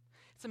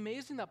 It's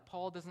amazing that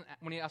Paul doesn't,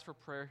 when he asks for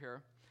prayer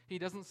here, he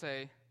doesn't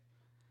say,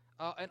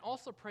 and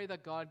also pray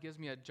that God gives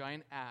me a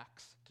giant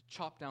axe to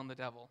chop down the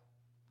devil.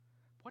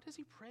 What does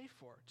he pray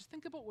for? Just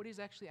think about what he's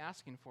actually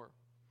asking for.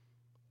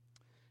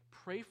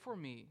 Pray for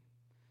me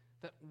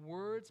that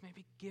words may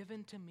be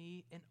given to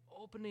me in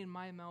opening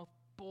my mouth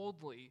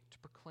boldly to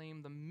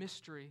proclaim the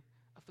mystery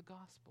of the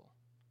gospel.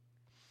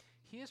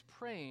 He is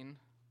praying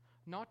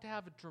not to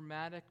have a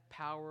dramatic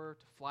power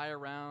to fly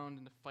around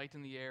and to fight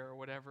in the air or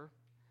whatever.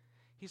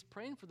 He's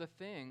praying for the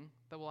thing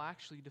that will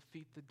actually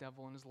defeat the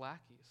devil and his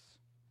lackeys.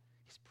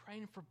 He's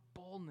praying for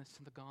boldness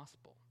in the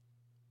gospel.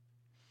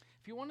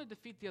 If you want to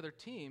defeat the other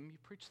team, you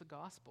preach the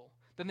gospel.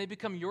 Then they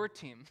become your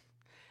team.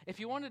 If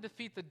you want to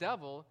defeat the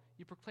devil,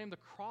 you proclaim the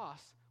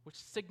cross, which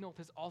signaled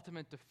his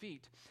ultimate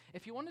defeat.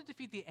 If you want to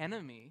defeat the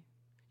enemy,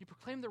 you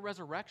proclaim the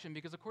resurrection,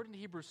 because according to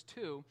Hebrews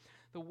 2,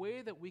 the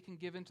way that we can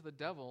give in to the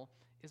devil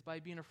is by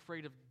being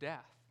afraid of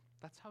death.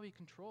 That's how he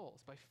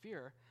controls, by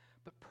fear.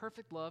 But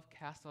perfect love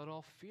casts out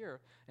all fear.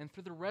 And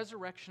through the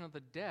resurrection of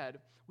the dead,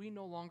 we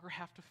no longer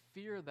have to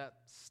fear that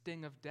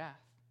sting of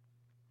death,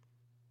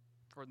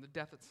 or the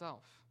death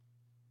itself.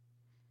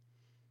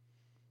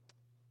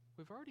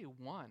 We've already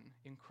won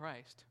in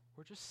Christ.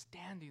 We're just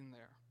standing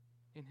there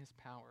in his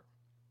power.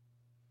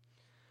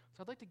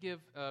 So I'd like to give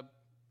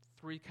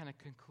 3 kind of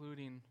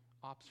concluding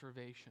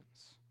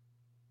observations.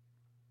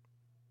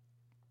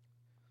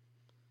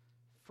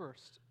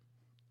 First,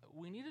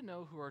 we need to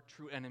know who our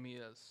true enemy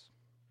is.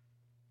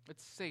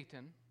 It's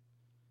Satan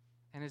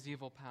and his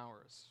evil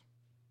powers.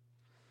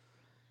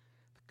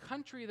 The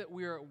country that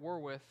we are at war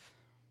with,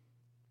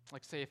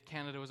 like say if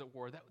Canada was at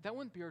war, that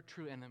wouldn't be our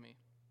true enemy.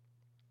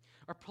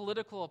 Our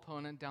political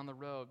opponent down the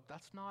road,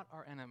 that's not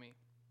our enemy.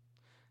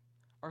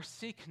 Our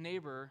Sikh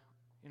neighbor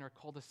in our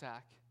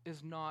cul-de-sac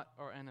is not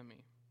our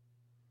enemy.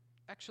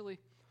 Actually,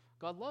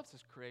 God loves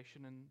his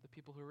creation and the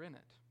people who are in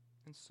it,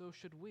 and so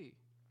should we.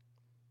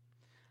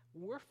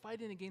 We're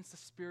fighting against the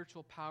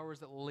spiritual powers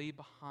that lay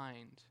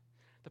behind.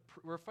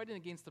 We're fighting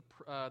against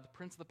the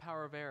prince of the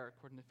power of air,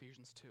 according to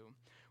Ephesians 2.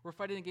 We're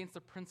fighting against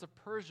the prince of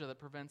Persia that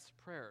prevents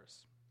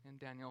prayers, in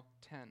Daniel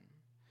 10.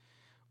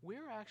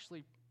 We're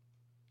actually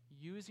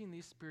using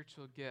these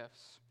spiritual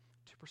gifts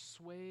to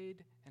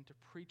persuade and to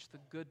preach the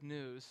good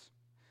news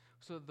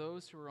so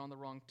those who are on the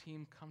wrong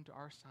team come to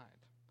our side.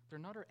 They're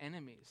not our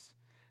enemies.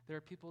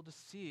 They're people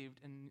deceived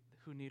and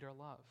who need our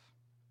love.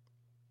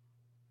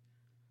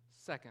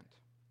 Second,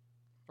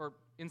 or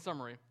in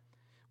summary,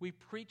 we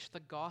preach the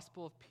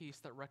gospel of peace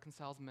that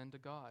reconciles men to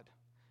God.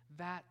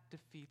 That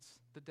defeats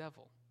the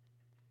devil.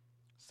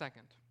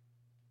 Second,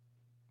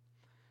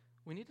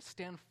 we need to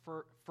stand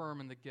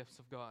firm in the gifts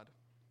of God.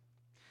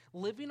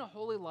 Living a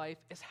holy life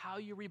is how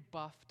you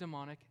rebuff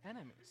demonic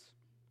enemies.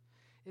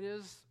 It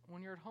is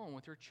when you're at home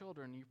with your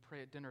children, you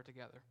pray at dinner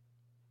together.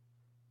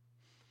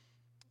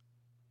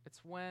 It's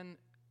when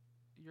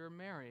you're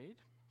married,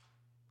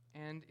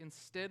 and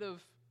instead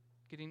of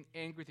getting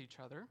angry with each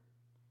other,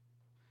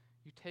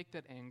 you take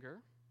that anger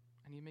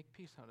and you make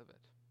peace out of it.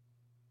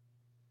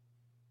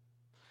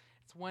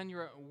 It's when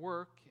you're at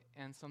work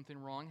and something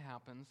wrong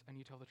happens and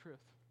you tell the truth.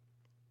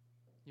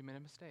 You made a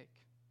mistake.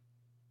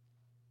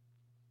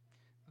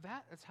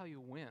 That is how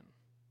you win.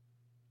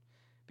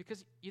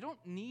 Because you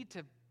don't need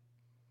to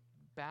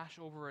bash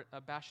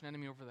an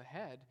enemy over the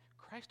head.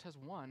 Christ has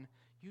won.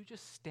 You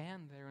just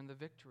stand there in the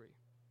victory.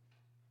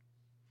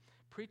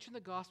 Preaching the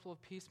gospel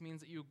of peace means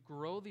that you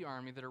grow the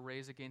army that are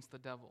raised against the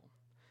devil.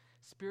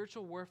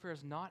 Spiritual warfare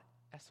is not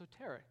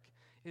esoteric.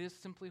 It is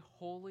simply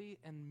holy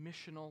and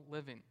missional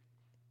living.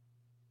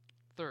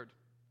 Third,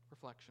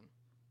 reflection.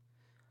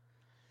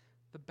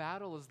 The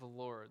battle is the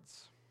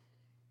Lord's.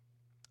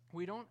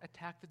 We don't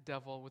attack the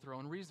devil with our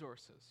own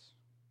resources.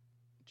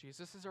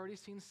 Jesus has already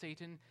seen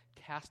Satan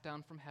cast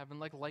down from heaven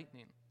like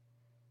lightning.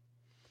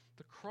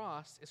 The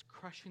cross is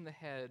crushing the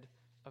head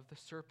of the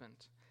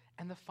serpent,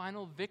 and the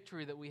final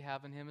victory that we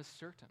have in him is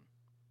certain.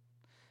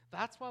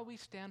 That's why we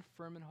stand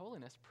firm in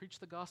holiness, preach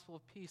the gospel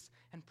of peace,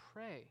 and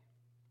pray.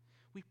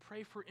 We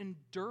pray for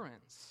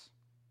endurance.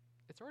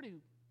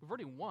 We've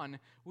already won.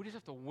 We just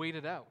have to wait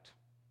it out.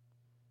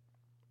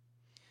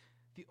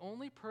 The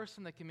only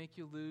person that can make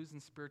you lose in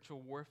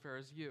spiritual warfare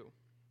is you.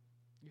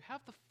 You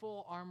have the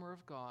full armor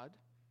of God,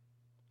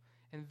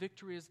 and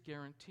victory is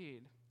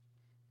guaranteed.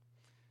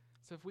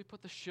 So if we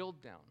put the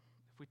shield down,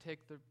 if we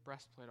take the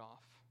breastplate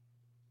off,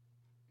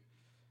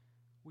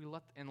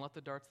 let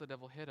the darts of the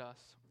devil hit us,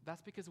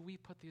 that's because we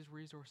put these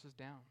resources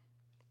down.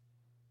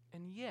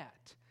 And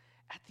yet,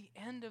 at the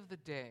end of the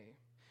day,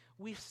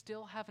 we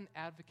still have an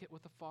advocate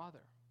with the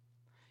Father.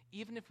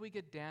 Even if we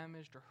get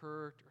damaged or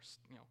hurt or,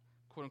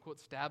 quote unquote,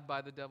 stabbed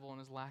by the devil and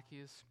his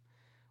lackeys,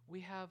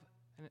 we have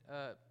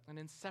an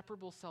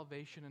inseparable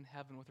salvation in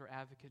heaven with our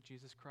advocate,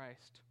 Jesus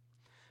Christ.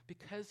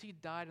 Because he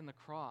died on the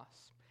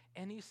cross,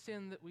 any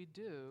sin that we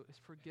do is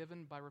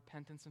forgiven by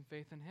repentance and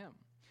faith in him.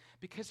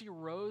 Because he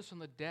rose from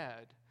the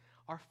dead,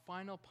 our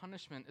final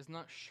punishment is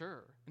not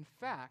sure. In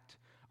fact,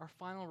 our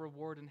final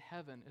reward in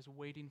heaven is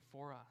waiting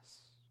for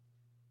us.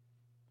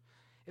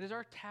 It is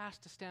our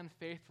task to stand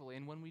faithfully,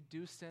 and when we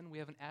do sin, we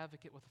have an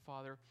advocate with the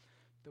Father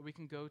that we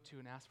can go to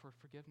and ask for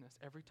forgiveness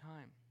every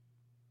time.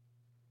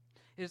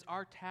 It is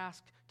our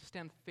task to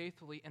stand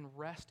faithfully and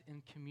rest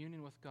in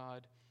communion with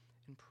God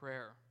in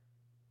prayer.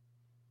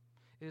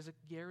 It is a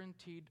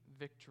guaranteed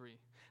victory.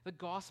 The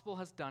gospel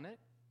has done it.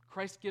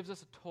 Christ gives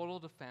us a total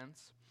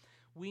defense.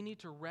 We need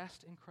to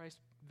rest in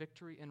Christ's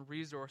victory and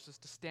resources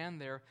to stand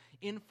there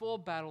in full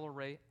battle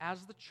array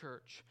as the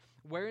church,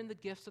 wearing the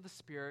gifts of the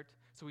Spirit.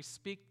 So we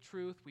speak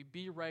truth, we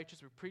be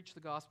righteous, we preach the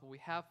gospel, we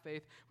have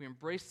faith, we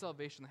embrace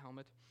salvation, the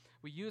helmet.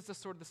 We use the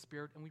sword of the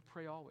Spirit, and we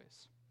pray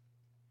always.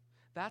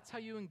 That's how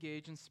you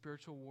engage in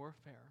spiritual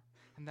warfare,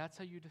 and that's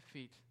how you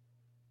defeat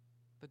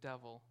the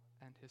devil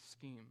and his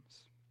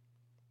schemes.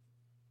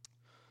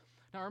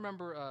 Now, I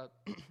remember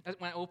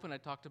when I opened, I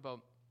talked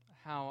about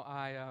how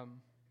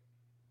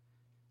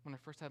when I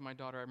first had my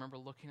daughter, I remember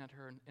looking at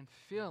her and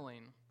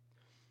feeling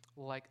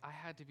like I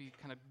had to be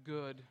kind of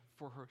good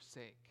for her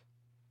sake.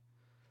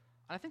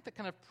 And I think that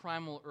kind of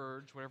primal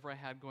urge, whatever I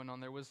had going on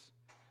there, was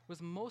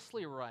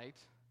mostly right,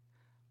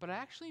 but I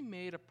actually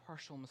made a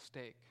partial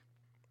mistake.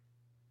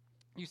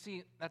 You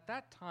see, at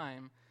that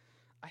time,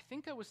 I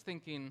think I was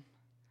thinking,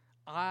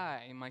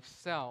 I,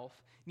 myself,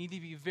 need to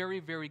be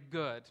very, very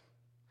good.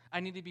 I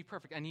need to be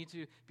perfect. I need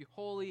to be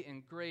holy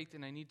and great,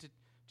 and I need to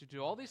do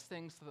all these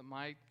things so that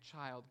my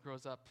child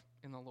grows up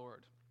in the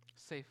Lord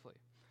safely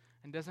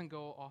and doesn't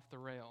go off the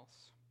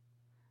rails.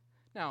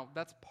 Now,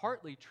 that's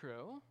partly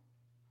true,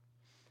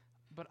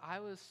 but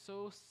I was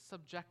so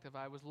subjective.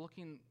 I was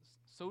looking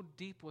so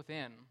deep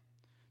within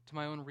to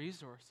my own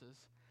resources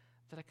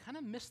that I kind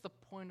of missed the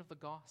point of the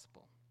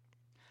gospel.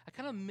 I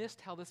kind of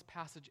missed how this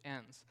passage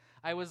ends.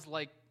 I was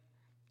like,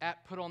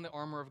 put on the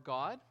armor of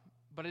God,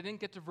 but I didn't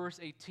get to verse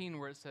 18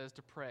 where it says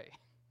to pray.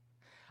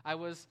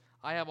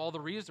 I have all the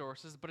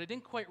resources, but I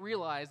didn't quite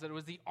realize that it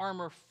was the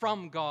armor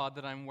from God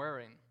that I'm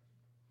wearing.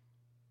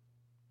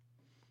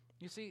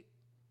 You see,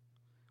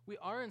 we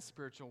are in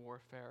spiritual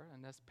warfare,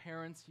 and as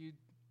parents, you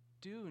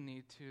do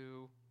need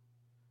to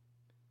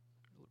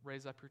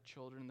raise up your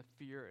children in the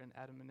fear and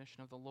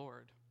admonition of the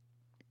Lord.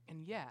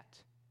 And yet,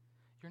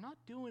 you're not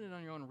doing it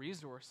on your own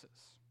resources.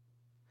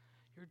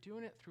 You're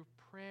doing it through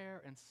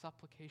prayer and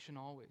supplication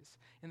always,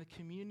 in the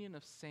communion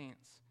of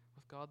saints,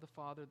 with God the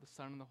Father, the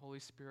Son, and the Holy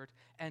Spirit,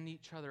 and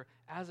each other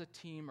as a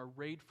team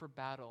arrayed for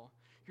battle.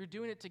 You're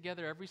doing it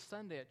together every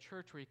Sunday at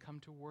church where you come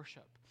to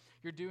worship.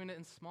 You're doing it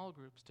in small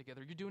groups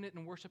together. You're doing it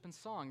in worship and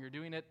song. You're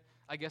doing it,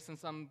 I guess, in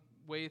some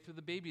way through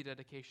the baby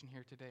dedication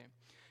here today.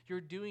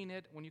 You're doing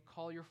it when you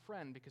call your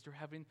friend because you're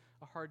having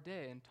a hard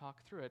day and talk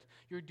through it.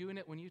 You're doing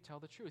it when you tell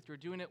the truth. You're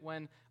doing it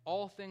when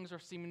all things are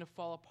seeming to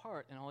fall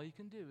apart and all you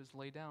can do is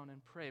lay down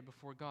and pray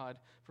before God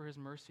for his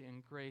mercy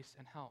and grace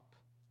and help.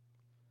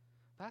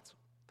 That's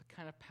the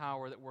kind of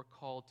power that we're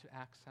called to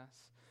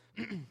access.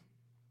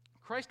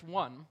 Christ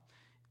won.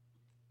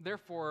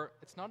 Therefore,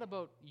 it's not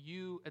about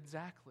you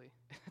exactly.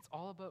 It's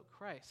all about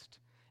Christ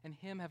and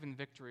him having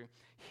victory,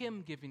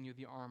 him giving you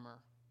the armor,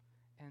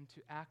 and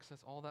to access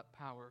all that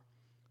power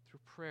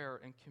through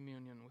prayer and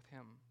communion with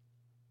him.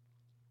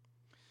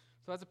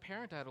 So as a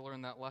parent, I had to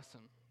learn that lesson.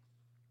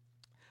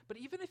 But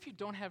even if you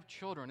don't have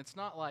children, it's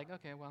not like,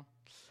 okay, well,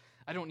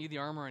 I don't need the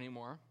armor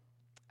anymore.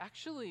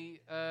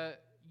 Actually,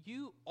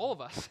 all of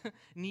us,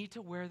 need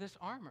to wear this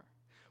armor.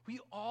 We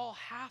all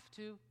have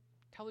to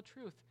tell the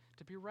truth,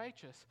 to be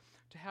righteous,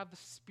 to have the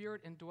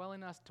Spirit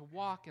indwelling us, to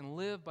walk and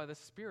live by the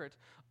Spirit.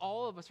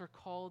 All of us are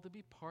called to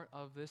be part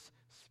of this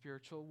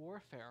spiritual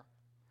warfare.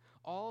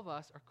 All of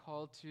us are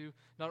called to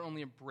not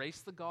only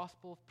embrace the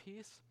gospel of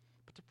peace,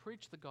 but to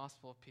preach the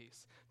gospel of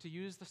peace, to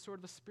use the sword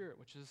of the Spirit,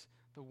 which is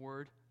the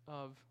word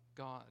of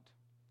God.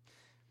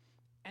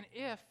 And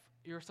if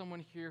you're someone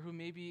here who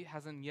maybe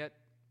hasn't yet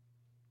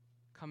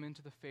come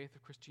into the faith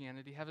of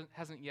Christianity,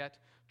 hasn't yet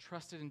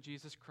trusted in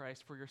Jesus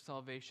Christ for your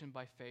salvation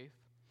by faith,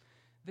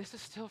 this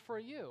is still for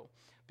you,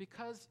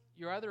 because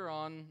you're either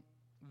on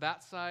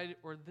that side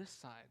or this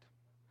side.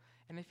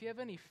 And if you have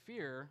any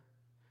fear,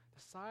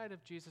 the side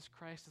of Jesus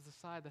Christ is the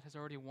side that has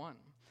already won.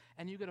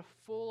 And you get a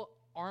full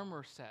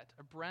armor set,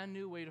 a brand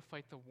new way to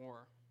fight the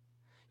war.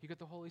 You get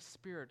the Holy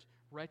Spirit,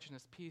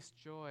 righteousness, peace,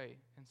 joy,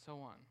 and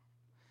so on.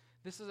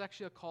 This is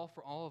actually a call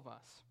for all of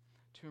us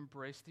to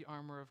embrace the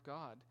armor of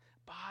God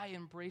by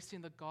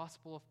embracing the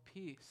gospel of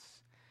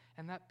peace.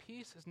 And that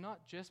peace is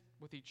not just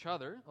with each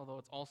other, although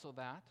it's also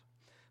that,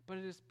 but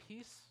it is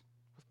peace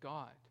with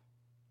God.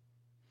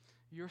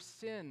 Your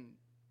sin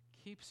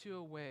keeps you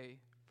away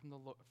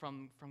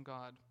from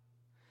God.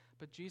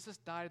 But Jesus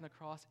died on the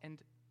cross and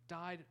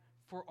died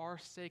for our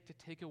sake to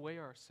take away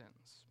our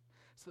sins,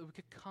 so that we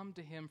could come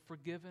to him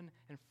forgiven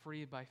and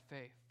free by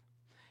faith.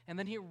 And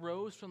then he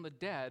rose from the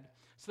dead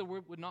so that we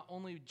would not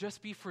only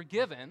just be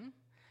forgiven,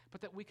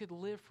 but that we could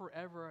live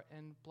forever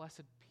in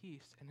blessed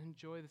peace and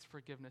enjoy this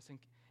forgiveness and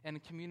in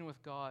communion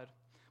with God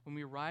when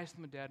we rise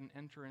from the dead and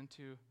enter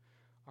into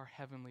our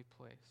heavenly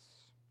place.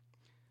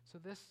 So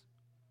this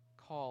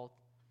call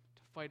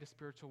to fight a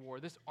spiritual war,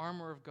 this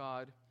armor of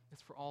God,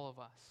 is for all of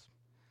us.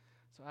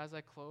 So as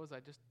I close, I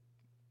just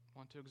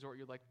want to exhort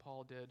you like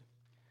Paul did.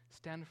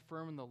 Stand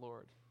firm in the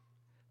Lord.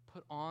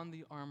 Put on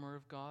the armor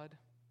of God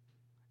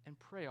and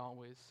pray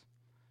always,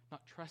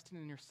 not trusting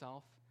in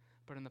yourself,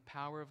 but in the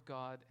power of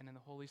God and in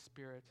the Holy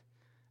Spirit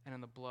and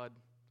in the blood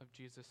of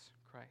Jesus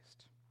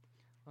Christ.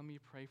 Let me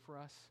pray for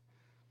us.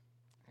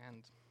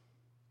 and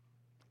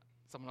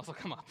someone else will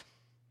come up.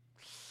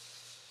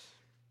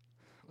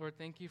 Lord,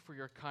 thank you for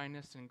your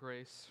kindness and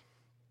grace,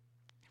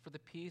 for the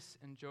peace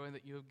and joy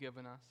that you have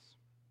given us.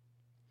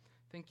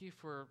 Thank you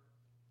for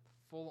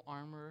full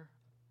armor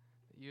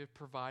that you have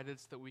provided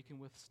so that we can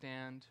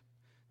withstand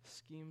the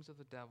schemes of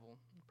the devil.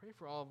 I pray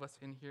for all of us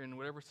in here in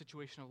whatever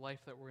situation of life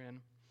that we're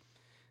in,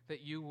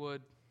 that you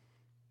would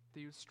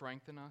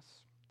strengthen us,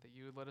 that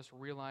you would let us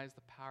realize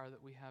the power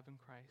that we have in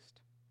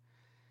Christ,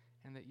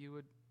 and that you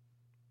would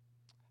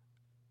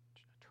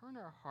turn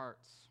our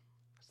hearts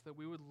so that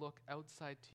we would look outside to